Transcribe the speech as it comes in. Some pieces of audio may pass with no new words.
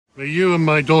May you and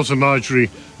my daughter Marjorie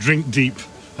drink deep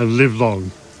and live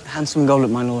long. Handsome goblet,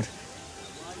 my lord.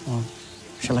 Or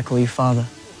shall I call you father?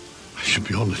 I should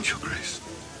be honoured, Your Grace.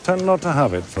 Tend not to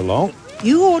have it for long.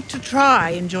 You ought to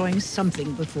try enjoying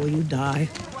something before you die.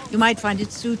 You might find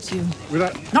it suits you.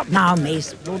 Not now,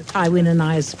 Mace. Lord Tywin and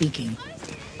I are speaking.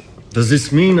 Does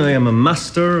this mean I am a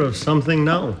master of something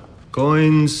now?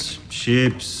 Coins,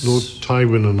 ships... Lord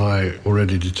Tywin and I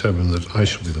already determined that I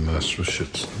shall be the master of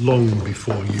ships, long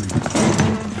before you.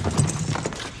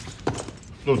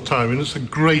 Lord Tywin, it's a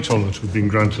great honour to have been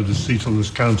granted a seat on this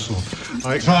council.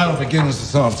 Trial begins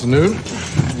this afternoon.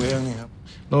 We only have...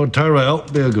 Lord Tyrell,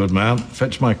 be a good man.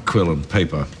 Fetch my quill and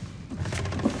paper.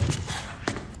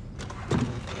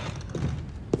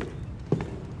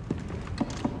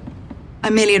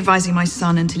 I'm merely advising my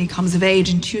son until he comes of age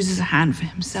and chooses a hand for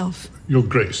himself. Your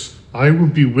Grace, I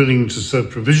would be willing to serve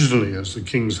provisionally as the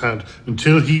King's hand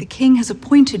until he... The King has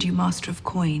appointed you Master of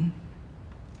Coin.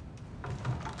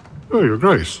 Oh, Your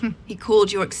Grace. He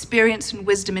called your experience and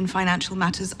wisdom in financial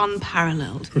matters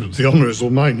unparalleled. The honour is all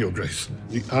mine, Your Grace.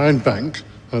 The Iron Bank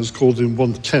has called in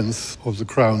 1/10 of the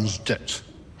Crown's debt.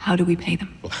 How do we pay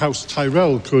them? Well, House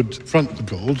Tyrell could front the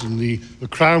gold and the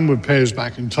Crown would pay us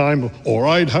back in time, or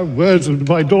I'd have words with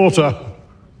my daughter.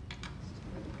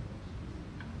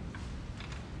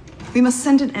 We must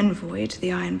send an envoy to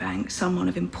the Iron Bank, someone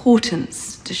of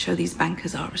importance, to show these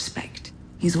bankers our respect.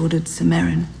 He's ordered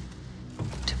Cimmerian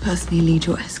to personally lead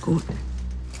your escort.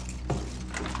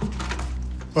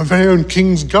 My very own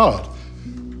King's Guard.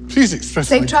 Please express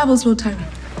Safe travels, Lord Tyrell.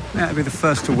 May I be the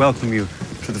first to welcome you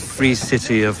to the free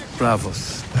city of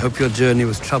Bravos. I hope your journey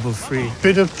was trouble-free.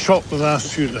 Bit of chop the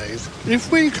last few days.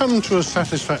 If we come to a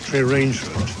satisfactory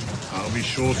arrangement, I'll be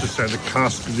sure to send a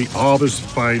cask of the Arbor's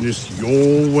finest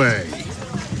your way.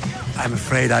 I'm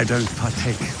afraid I don't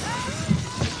partake.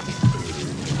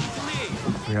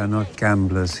 We are not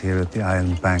gamblers here at the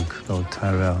Iron Bank, Lord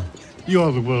Tyrell. You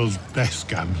are the world's best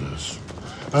gamblers.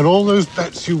 And all those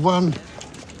bets you won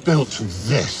built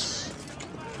this.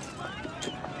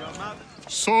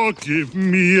 So give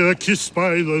me a kiss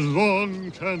by the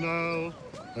long canal,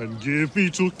 and give me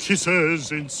 2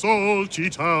 kisses in Salty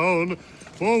Town,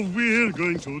 for we're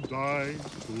going to die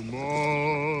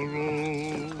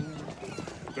tomorrow.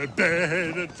 The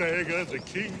bearded beggar, the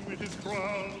king with his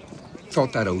crown.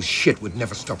 Thought that old shit would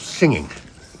never stop singing.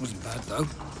 Wasn't bad, though.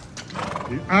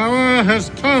 The hour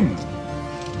has come.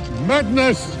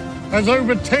 Madness has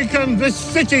overtaken this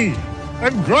city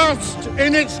and grasped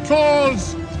in its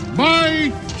claws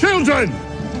my children.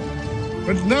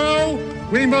 But now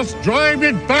we must drive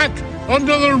it back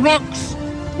under the rocks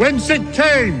whence it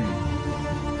came.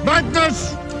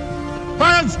 Madness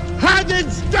has had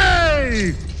its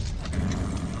day!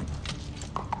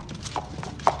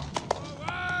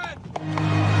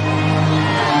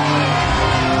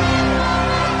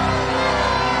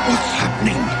 What's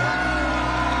happening?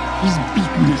 He's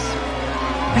beaten us.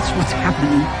 That's what's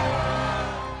happening.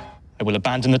 I will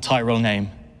abandon the Tyrell name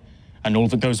and all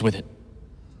that goes with it.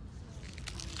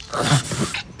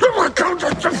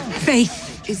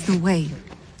 Faith is the way,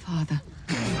 Father.